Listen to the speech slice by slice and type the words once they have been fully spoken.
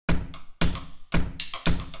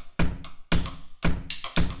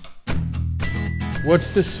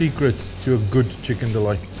What's the secret to a good chicken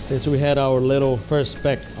delight? Since we had our little first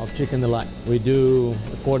speck of chicken delight, we do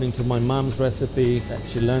according to my mom's recipe that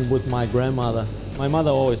she learned with my grandmother. My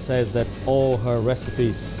mother always says that all her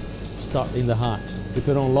recipes start in the heart. If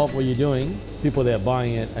you don't love what you're doing, people that are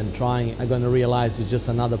buying it and trying it are going to realize it's just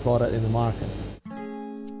another product in the market.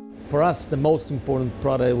 For us, the most important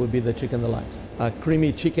product would be the chicken delight. A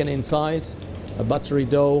creamy chicken inside, a buttery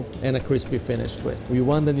dough, and a crispy finish to it. We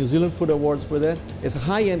won the New Zealand Food Awards with it. It's a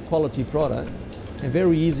high-end quality product and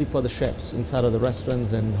very easy for the chefs inside of the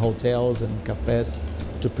restaurants and hotels and cafes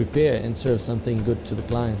to prepare and serve something good to the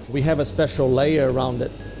clients. We have a special layer around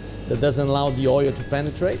it that doesn't allow the oil to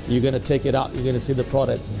penetrate. You're going to take it out, you're going to see the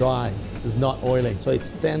product's dry. It's not oily. So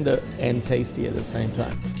it's tender and tasty at the same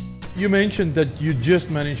time. You mentioned that you just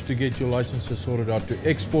managed to get your licenses sorted out to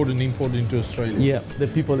export and import into Australia. Yeah, the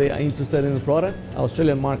people that are interested in the product,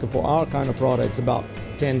 Australian market for our kind of product, it's about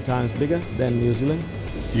 10 times bigger than New Zealand.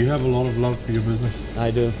 Do you have a lot of love for your business?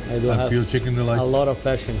 I do. And for your chicken delights? A lot of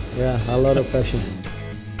passion, yeah, a lot of passion.